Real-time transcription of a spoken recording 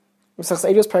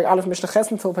Eduyos, Perek Aleph, Mishnah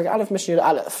Ches until Perek Aleph, Mishnah Yud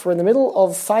Aleph. We're in the middle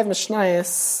of 5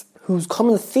 Mishnayos whose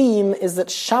common theme is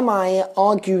that Shammai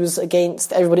argues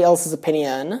against everybody else's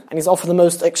opinion, and he's offered the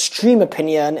most extreme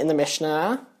opinion in the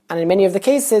Mishnah, and in many of the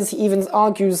cases he even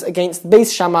argues against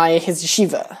Beis Shammai, his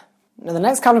yeshiva. Now the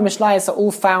next couple of Mishnayos are all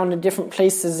found in different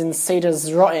places in Seder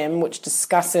Zroim, which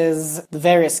discusses the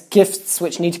various gifts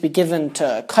which need to be given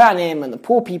to Kohanim and the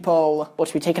poor people, or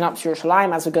to be taken up to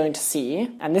Yerushalayim, as we're going to see.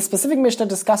 And this specific Mishnah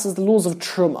discusses the laws of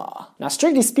Truma. Now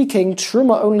strictly speaking,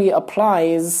 Truma only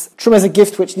applies, Truma is a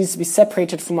gift which needs to be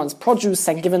separated from one's produce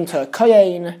and given to a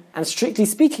Kohen, and strictly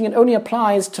speaking it only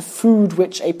applies to food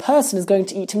which a person is going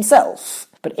to eat himself.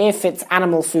 But if it's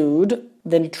animal food,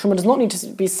 then Truma does not need to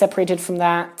be separated from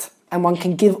that, and one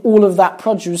can give all of that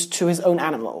produce to his own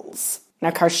animals.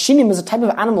 Now, karshinim is a type of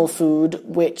animal food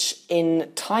which,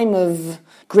 in time of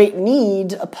great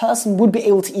need, a person would be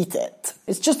able to eat it.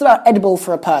 It's just about edible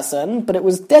for a person, but it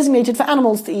was designated for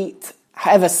animals to eat.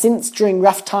 However, since during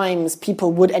rough times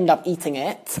people would end up eating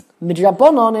it,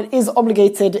 midrabanon, it is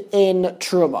obligated in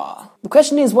truma. The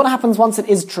question is, what happens once it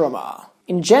is truma?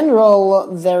 In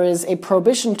general, there is a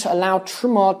prohibition to allow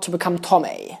truma to become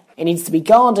tomei. It needs to be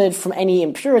guarded from any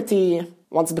impurity.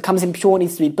 Once it becomes impure, it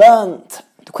needs to be burnt.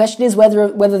 The question is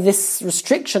whether this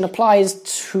restriction applies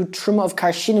to truma of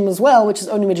karshinim as well, which is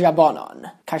only midrabanon.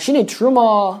 Karshine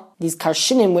truma, these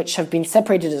karshinim which have been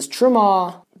separated as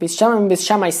truma, Beis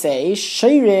Shammai say,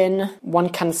 Sheirin, one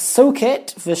can soak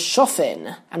it,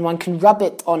 v'shofin, and one can rub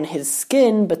it on his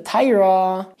skin, but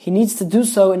taira, he needs to do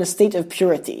so in a state of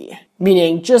purity.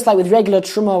 Meaning, just like with regular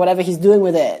truma, whatever he's doing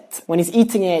with it, when he's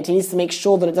eating it, he needs to make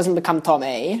sure that it doesn't become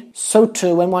tomei. So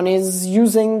too, when one is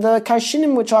using the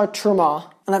karshinim, which are truma.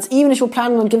 And that's even if you're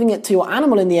planning on giving it to your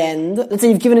animal in the end. Let's say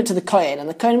you've given it to the kohen, and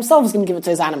the kohen himself is going to give it to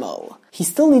his animal. He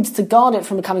still needs to guard it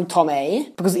from becoming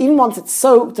tomei, because even once it's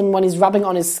soaked and when he's rubbing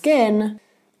on his skin,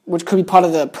 which could be part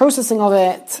of the processing of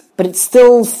it, but it's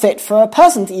still fit for a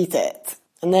person to eat it.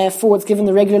 And therefore it's given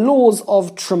the regular laws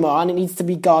of truma, and it needs to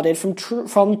be guarded from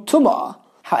tumah.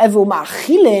 However,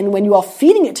 ma'achilin, when you are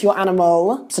feeding it to your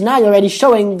animal, so now you're already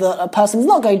showing that a person is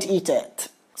not going to eat it.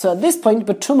 So at this point,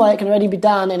 betuma, it can already be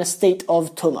done in a state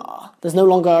of tumah. There's no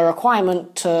longer a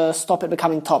requirement to stop it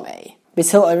becoming tomei.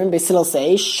 Beis Hillel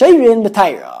say, sheirin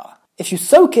b'taira. If you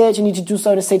soak it, you need to do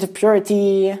so in a state of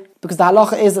purity, because the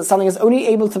halacha is that something is only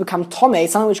able to become tomei,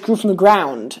 something which grew from the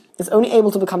ground, is only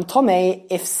able to become tomei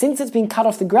if, since it's been cut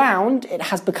off the ground, it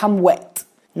has become wet.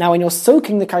 Now, when you're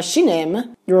soaking the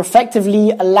karshinim, you're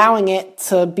effectively allowing it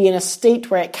to be in a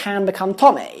state where it can become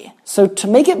tomei. So to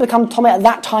make it become tomei at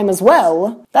that time as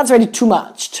well, that's already too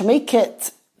much. To make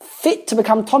it fit to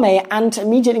become tomei and to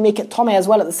immediately make it tomei as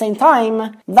well at the same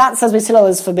time, that, says Beis Hillel,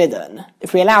 is forbidden.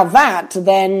 If we allow that,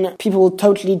 then people will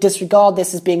totally disregard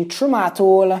this as being truma at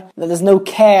all, that there's no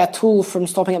care at all from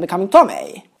stopping it becoming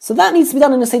tomei. So that needs to be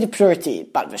done in a state of purity.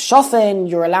 But v'shofin,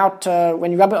 you're allowed to,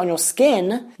 when you rub it on your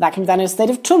skin, that can be done in a state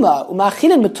of tumah.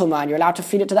 Uma'achilin b'tumah, and you're allowed to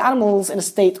feed it to the animals in a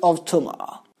state of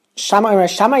tumah.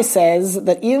 Shammai says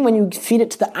that even when you feed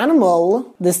it to the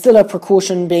animal, there's still a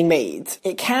precaution being made.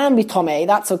 It can be tomei,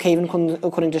 that's okay even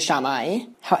according to Shammai.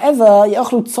 However,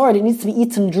 ya'achlu tzorad, it needs to be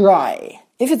eaten dry.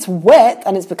 If it's wet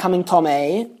and it's becoming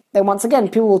tomei, then once again,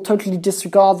 people will totally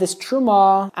disregard this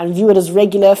truma and view it as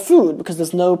regular food because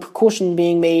there's no precaution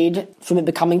being made from it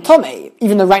becoming tomei,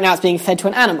 even though right now it's being fed to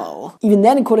an animal. Even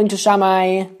then, according to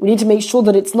Shammai, we need to make sure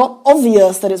that it's not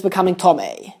obvious that it's becoming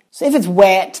tomei. So if it's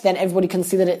wet, then everybody can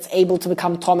see that it's able to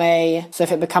become tomei. So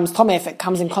if it becomes tomei, if it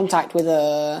comes in contact with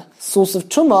a source of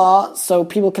truma, so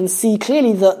people can see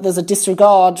clearly that there's a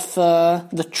disregard for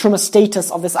the truma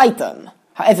status of this item.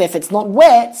 However, if it's not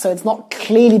wet, so it's not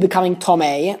clearly becoming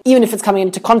tomei, even if it's coming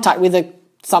into contact with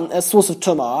a source of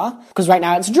tumah, because right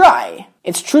now it's dry.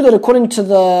 It's true that according to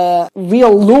the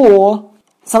real law,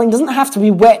 something doesn't have to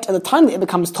be wet at the time that it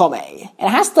becomes tomei. It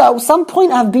has to at some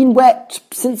point have been wet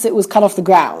since it was cut off the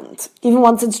ground. Even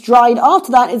once it's dried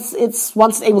after that, it's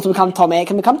once it's able to become tomei, it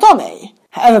can become tomei.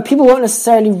 However, people won't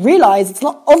necessarily realize it's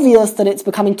not obvious that it's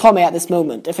becoming tomei at this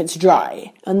moment if it's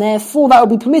dry. And therefore that would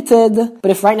be permitted.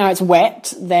 But if right now it's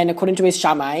wet, then according to Beis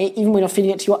Shammai, even when you're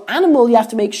feeding it to your animal, you have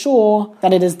to make sure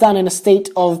that it is done in a state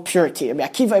of purity. Rabbi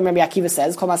Akiva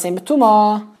says, Kol ma'aseh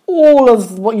b'tumah, all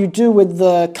of what you do with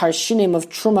the karshinim of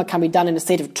truma can be done in a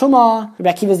state of tumah. Rabbi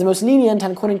Akiva is the most lenient,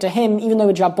 and according to him, even though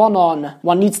with Rabbanon,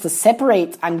 one needs to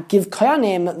separate and give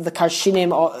koyanim the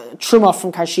karshinim or truma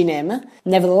from karshinim,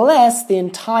 nevertheless, the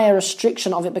entire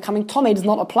restriction of it becoming tomei does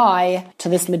not apply to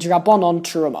this midrabanon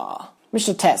truma.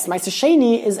 Mishnah Tes, Ma'aser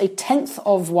Sheni is 1/10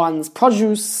 of one's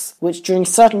produce, which during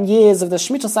certain years of the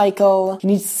Shemitah cycle, he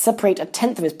needs to separate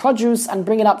 1/10 of his produce and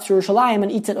bring it up to Yerushalayim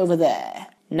and eat it over there.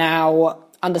 Now,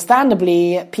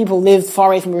 understandably, people lived far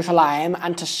away from Yerushalayim,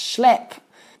 and to schlep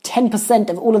 10%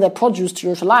 of all of their produce to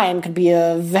Yerushalayim could be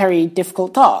a very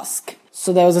difficult task.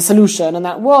 So there was a solution, and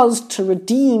that was to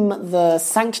redeem the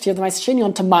sanctity of the Ma'aseh Sheni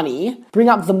onto money, bring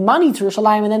up the money to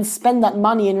Yerushalayim, and then spend that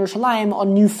money in Yerushalayim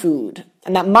on new food.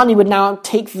 And that money would now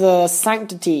take the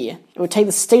sanctity, it would take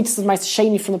the status of Ma'aseh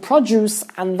Sheni from the produce,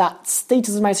 and that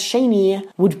status of Ma'aseh Sheni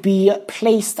would be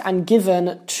placed and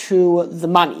given to the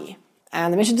money.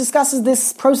 And the Mishnah discusses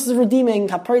this process of redeeming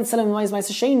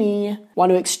one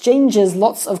who exchanges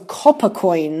lots of copper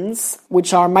coins,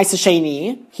 which are Ma'aseh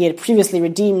Sheni. He had previously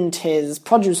redeemed his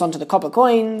produce onto the copper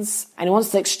coins, and he wants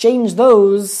to exchange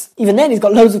those. Even then, he's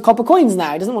got loads of copper coins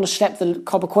now. He doesn't want to schlep the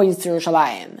copper coins to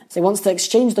Yerushalayim. So he wants to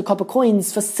exchange the copper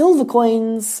coins for silver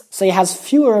coins, so he has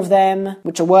fewer of them,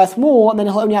 which are worth more, and then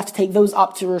he'll only have to take those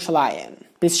up to Yerushalayim.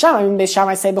 Beis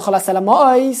Shammai say,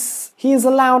 he is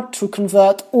allowed to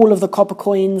convert all of the copper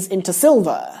coins into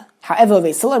silver. However,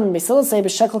 Beis Hillel say,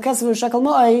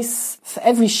 for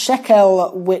every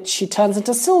shekel which he turns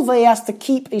into silver, he has to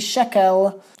keep a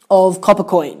shekel of copper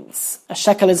coins. A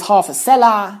shekel is half a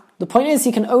selah. The point is,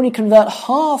 he can only convert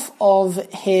half of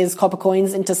his copper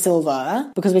coins into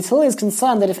silver, because Beis Hillel is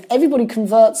concerned that if everybody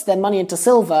converts their money into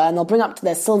silver, and they'll bring up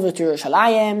their silver to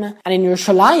Yerushalayim, and in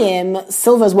Yerushalayim,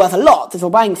 silver is worth a lot. If you're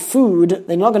buying food,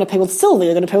 they're not going to pay with silver,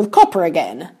 you're going to pay with copper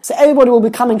again. So everybody will be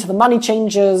coming to the money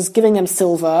changers, giving them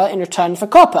silver in return for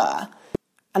copper.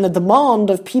 And the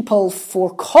demand of people for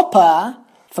copper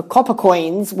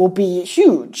coins, will be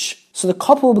huge. So the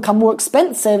copper will become more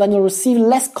expensive, and you'll receive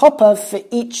less copper for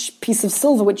each piece of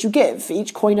silver which you give, for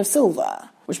each coin of silver.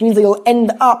 Which means that you'll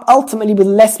end up ultimately with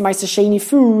less Ma'aseh Sheni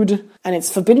food, and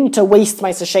it's forbidden to waste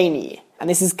Ma'aseh Sheni. And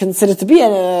this is considered to be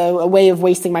a way of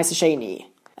wasting Ma'aseh Sheni.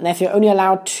 And therefore you're only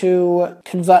allowed to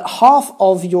convert half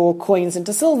of your coins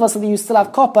into silver so that you still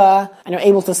have copper, and you're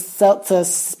able to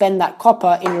spend that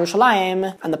copper in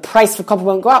Yerushalayim, and the price for copper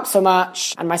won't go up so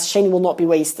much, and Ma'aseh Sheni will not be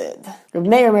wasted. Reb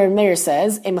Meir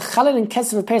says, one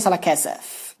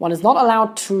is not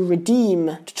allowed to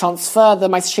redeem, to transfer the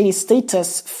Ma'aseh Sheni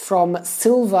status from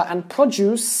silver and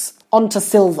produce onto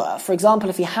silver. For example,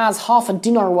 if he has half a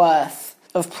dinar worth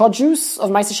of produce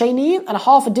of Ma'aseh Sheni and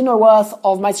half a dinar worth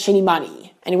of Ma'aseh Sheni money,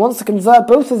 and he wants to convert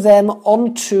both of them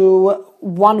onto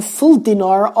one full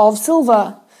dinar of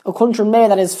silver. According to Meir,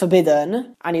 that is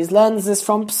forbidden, and he learns this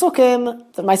from Psukim,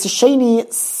 that Ma'aseh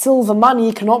Sheni silver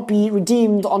money cannot be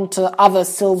redeemed onto other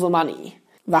silver money.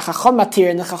 V'chacham matir,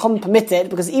 and the Chacham permit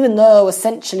it, because even though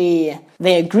essentially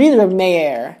they agree with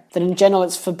Meir that in general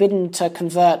it's forbidden to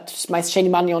convert Ma'aseh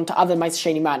Sheni money onto other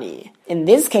Ma'aseh Sheni money, in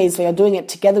this case they are doing it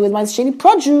together with Ma'aseh Sheni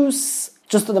produce.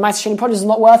 Just that the Ma'aseh Sheni produce is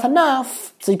not worth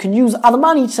enough, so you can use other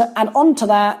money to add on to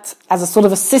that as a sort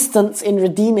of assistance in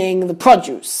redeeming the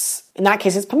produce. In that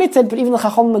case, it's permitted, but even the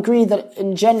Chacham agree that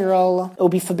in general, it will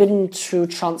be forbidden to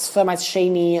transfer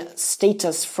Ma'aseh Sheni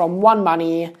status from one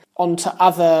money onto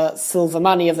other silver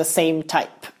money of the same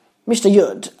type. Mishnah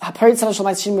Yud,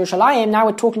 now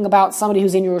we're talking about somebody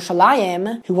who's in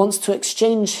Yerushalayim who wants to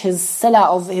exchange his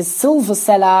silver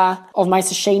seller of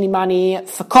Ma'aseh Sheni money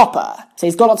for copper. So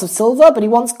he's got lots of silver, but he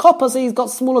wants copper, so he's got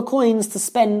smaller coins to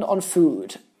spend on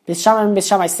food. Beis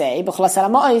Shammai say,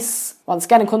 once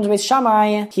again, according to Beis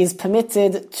Shammai, he is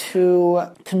permitted to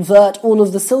convert all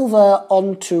of the silver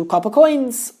onto copper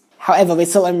coins. However,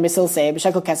 Beis Hillel say,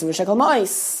 b'shekel kesef v'shekel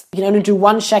ma'is. You can only do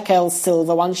 1 shekel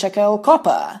silver, 1 shekel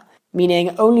copper.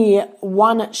 Meaning only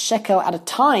 1 shekel at a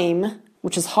time,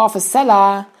 which is half a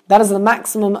selah. That is the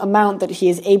maximum amount that he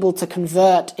is able to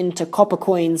convert into copper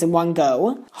coins in one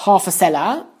go. Half a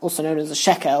selah, also known as a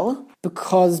shekel,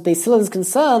 because Beis Hillel is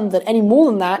concerned that any more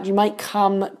than that, you might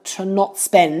come to not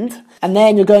spend, and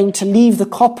then you're going to leave the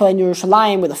copper in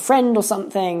Yerushalayim with a friend or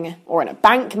something, or in a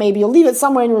bank maybe. You'll leave it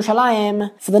somewhere in Yerushalayim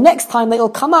for the next time that you'll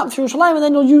come up to Yerushalayim, and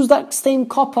then you'll use that same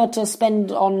copper to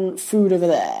spend on food over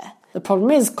there. The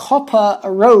problem is copper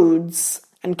erodes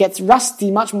and gets rusty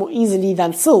much more easily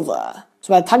than silver.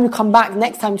 So by the time you come back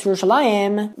next time to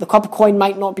Yerushalayim, the copper coin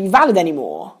might not be valid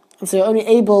anymore. And so you're only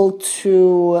able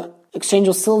to exchange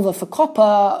your silver for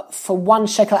copper for 1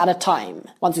 shekel at a time.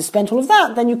 Once you've spent all of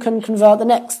that, then you can convert the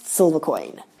next silver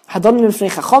coin.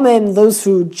 Those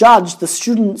who judge, the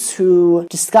students who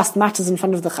discussed matters in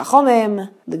front of the Chachomim,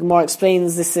 the Gemara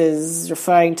explains this is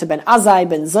referring to Ben Azai,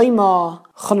 Ben Zoyma,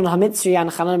 Chonon HaMitzri, and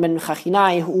Chanan ben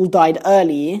Chachinai, who all died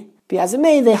early. Be as it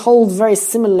may, they hold very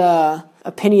similar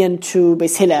opinion to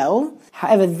Beis Hillel.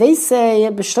 However, they say,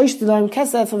 B'shloish dinar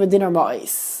kesef of a dinar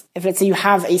ma'is. If let's say you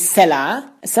have a selah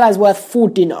is worth 4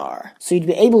 dinar. So you'd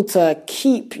be able to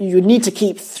you need to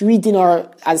keep 3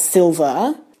 dinar as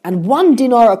silver, And 1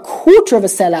 dinar, a quarter of a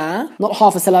selah, not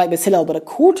half a selah like Beis Hillel, but a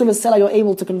quarter of a selah you're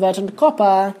able to convert into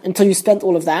copper until you spent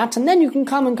all of that, and then you can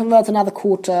come and convert another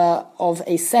quarter of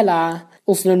a selah,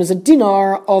 also known as a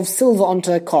dinar, of silver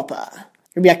onto copper.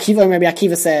 Rabbi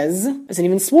Akiva says, it's an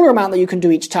even smaller amount that you can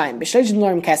do each time. B'shleish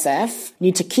dinarim kesef, you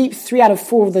need to keep 3 out of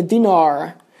 4 of the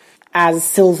dinar as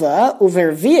silver,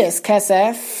 uvervius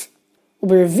kesef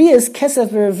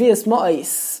vervius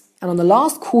ma'is. And on the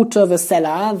last quarter of a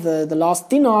selah, the last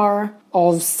dinar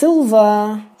of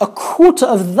silver, a quarter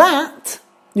of that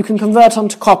you can convert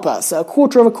onto copper. So a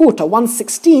quarter of a quarter,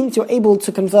 1/16 you're able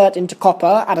to convert into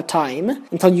copper at a time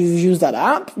until you've used that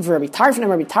up. Rabbi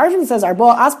Tarfon says,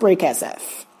 Arba aspre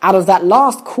kesef. Out of that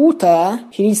last quarter,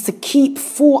 he needs to keep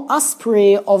 4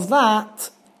 aspre of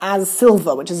that as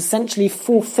silver, which is essentially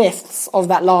 4/5 of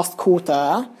that last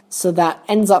quarter. So that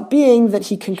ends up being that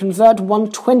he can convert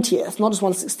 1/20th, not just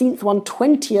 1/16th,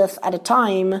 1/20th at a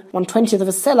time. 1/20th of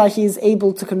a selah he is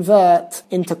able to convert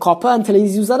into copper until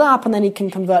he's used that up, and then he can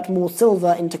convert more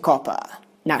silver into copper.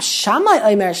 Now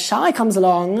Shammai comes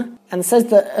along and says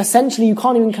that essentially you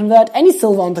can't even convert any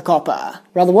silver onto copper.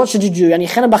 Rather, what should you do?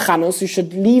 You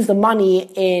should leave the money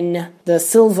in the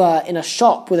silver in a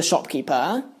shop with a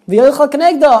shopkeeper.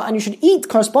 And you should eat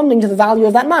corresponding to the value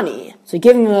of that money. So you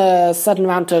give him a certain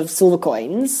amount of silver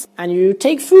coins, and you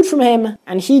take food from him,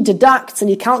 and he deducts and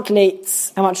he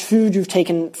calculates how much food you've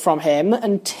taken from him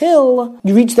until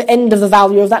you reach the end of the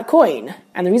value of that coin.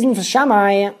 And the reason for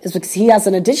Shammai is because he has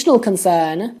an additional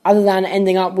concern, other than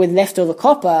ending up with leftover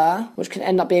copper, which can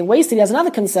end up being wasted. He has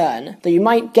another concern, that you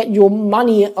might get your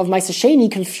money of Ma'aser Sheni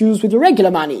confused with your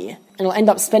regular money. And you'll end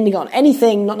up spending it on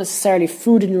anything, not necessarily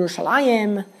food in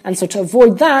Yerushalayim. And so to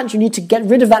avoid that, you need to get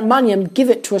rid of that money and give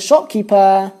it to a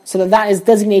shopkeeper, so that that is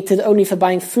designated only for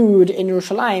buying food in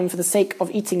Yerushalayim for the sake of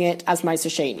eating it as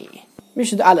Ma'aser Sheni.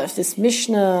 Mishnah Aleph, this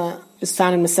Mishnah is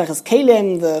found in Maseches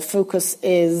Kelim. The focus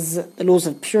is the laws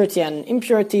of purity and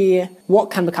impurity,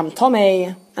 what can become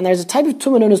Tomei. And there's a type of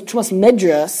tumah known as tumas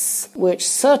medrus, which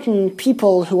certain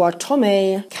people who are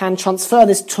tomei can transfer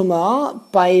this tumah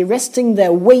by resting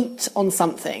their weight on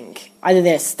something. Either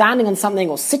they're standing on something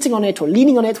or sitting on it or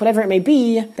leaning on it, whatever it may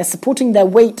be, they're supporting their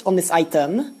weight on this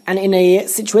item. And in a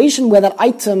situation where that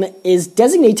item is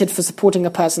designated for supporting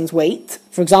a person's weight,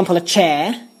 for example a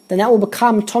chair, then that will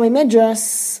become tomei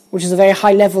medrus, which is a very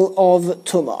high level of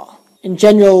tumah. In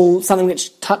general, something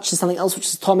which touches something else which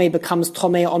is tomei becomes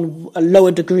tomei on a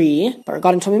lower degree. But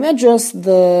regarding tomei medrus,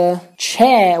 the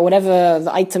chair, or whatever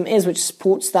the item is which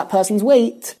supports that person's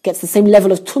weight, gets the same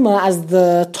level of tumah as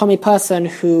the tomei person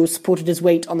who supported his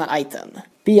weight on that item.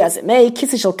 Be as it may,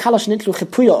 kisi shel kala shenitlu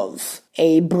chipuyov,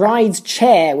 a bride's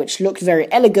chair which looked very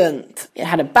elegant. It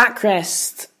had a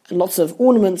backrest, lots of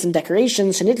ornaments and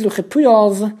decorations, shenitlu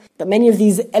chipuyov, but many of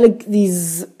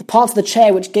these parts of the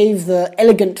chair which gave the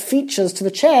elegant features to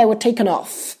the chair were taken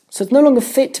off. So it's no longer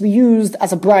fit to be used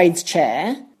as a bride's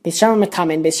chair. Beis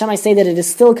Shammai say that it is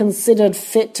still considered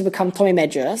fit to become tomei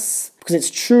medrus, because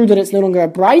it's true that it's no longer a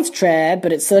bride's chair,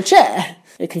 but it's still a chair.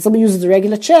 It can still be used as a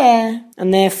regular chair,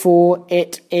 and therefore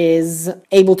it is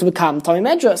able to become tomei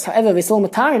medrus. However, they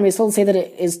still say that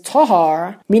it is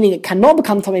tahar, meaning it cannot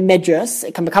become tomei medrus.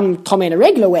 It can become tomei in a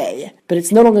regular way, but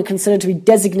it's no longer considered to be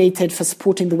designated for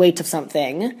supporting the weight of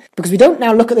something, because we don't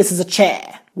now look at this as a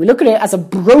chair. We look at it as a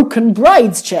broken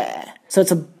bride's chair. So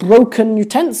it's a broken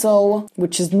utensil,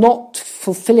 which is not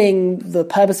fulfilling the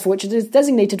purpose for which it is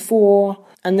designated for,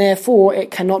 and therefore it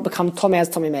cannot become tomei as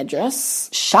tomei medrus.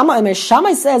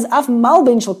 Shammai says, af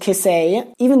malbin shel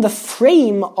kisei, even the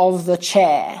frame of the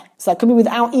chair, so that could be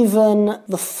without even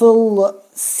the full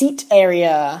seat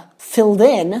area filled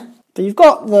in, but you've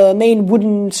got the main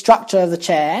wooden structure of the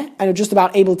chair, and you're just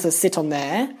about able to sit on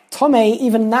there. Tomei,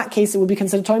 even in that case, it would be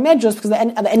considered tomei medrus, because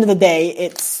at the end of the day,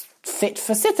 it's fit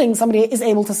for sitting. Somebody is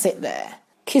able to sit there.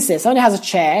 Kiseh, somebody has a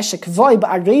chair, shekvoi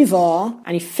ba'areva,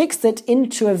 and he fixed it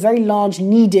into a very large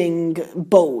kneading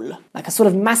bowl, like a sort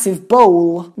of massive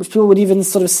bowl, which people would even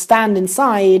sort of stand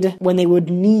inside when they would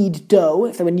knead dough,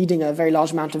 if they were kneading a very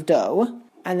large amount of dough.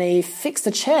 And they fixed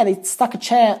a chair, they stuck a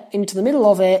chair into the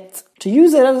middle of it to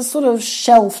use it as a sort of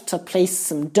shelf to place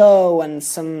some dough and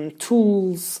some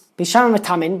tools. Beis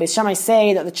Shammai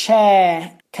say that the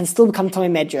chair can still become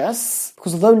tomei medrus,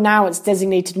 because although now it's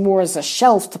designated more as a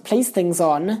shelf to place things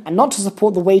on, and not to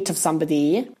support the weight of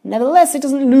somebody, nevertheless it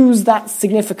doesn't lose that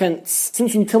significance,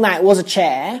 since until now it was a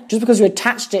chair. Just because you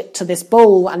attached it to this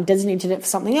bowl and designated it for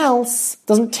something else,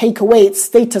 doesn't take away its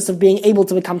status of being able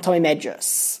to become tomei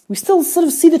medrus. We still sort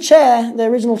of see the chair, the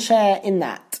original chair, in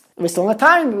that. We're still in the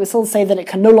time, but we still say that it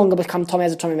can no longer become tomei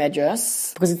as a tomei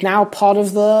medrus, because it's now part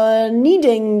of the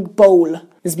kneading bowl.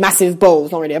 This massive bowl,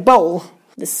 it's not really a bowl.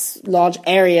 this large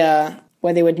area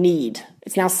where they would need.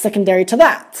 It's now secondary to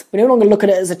that. We no longer look at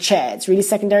it as a chair. It's really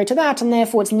secondary to that, and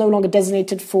therefore it's no longer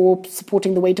designated for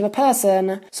supporting the weight of a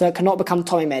person, so it cannot become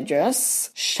Tomei Medrus.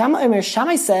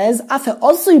 Shammai says, Afe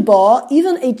Osuba,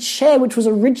 even a chair which was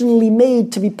originally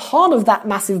made to be part of that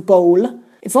massive bowl,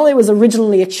 it's not that it was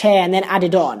originally a chair and then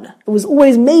added on. It was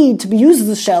always made to be used as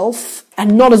a shelf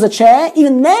and not as a chair.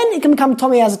 Even then, it can become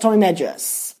Tomei as a Tomei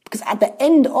Medrus. Because at the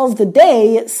end of the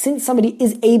day, since somebody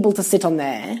is able to sit on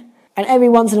there, and every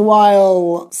once in a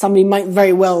while, somebody might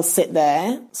very well sit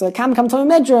there, so it can become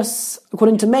Tomei Medrus.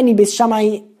 According to many, Beis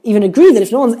Shammai even agree that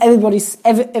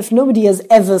if nobody has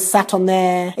ever sat on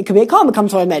there, it can't become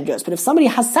Tomei Medrus. But if somebody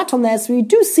has sat on there, so we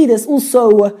do see this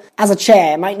also as a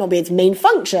chair. It might not be its main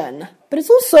function, but it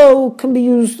also can be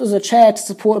used as a chair to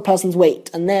support a person's weight,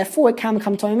 and therefore it can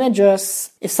become Tomei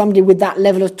Medrus if somebody with that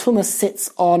level of tumah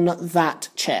sits on that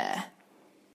chair.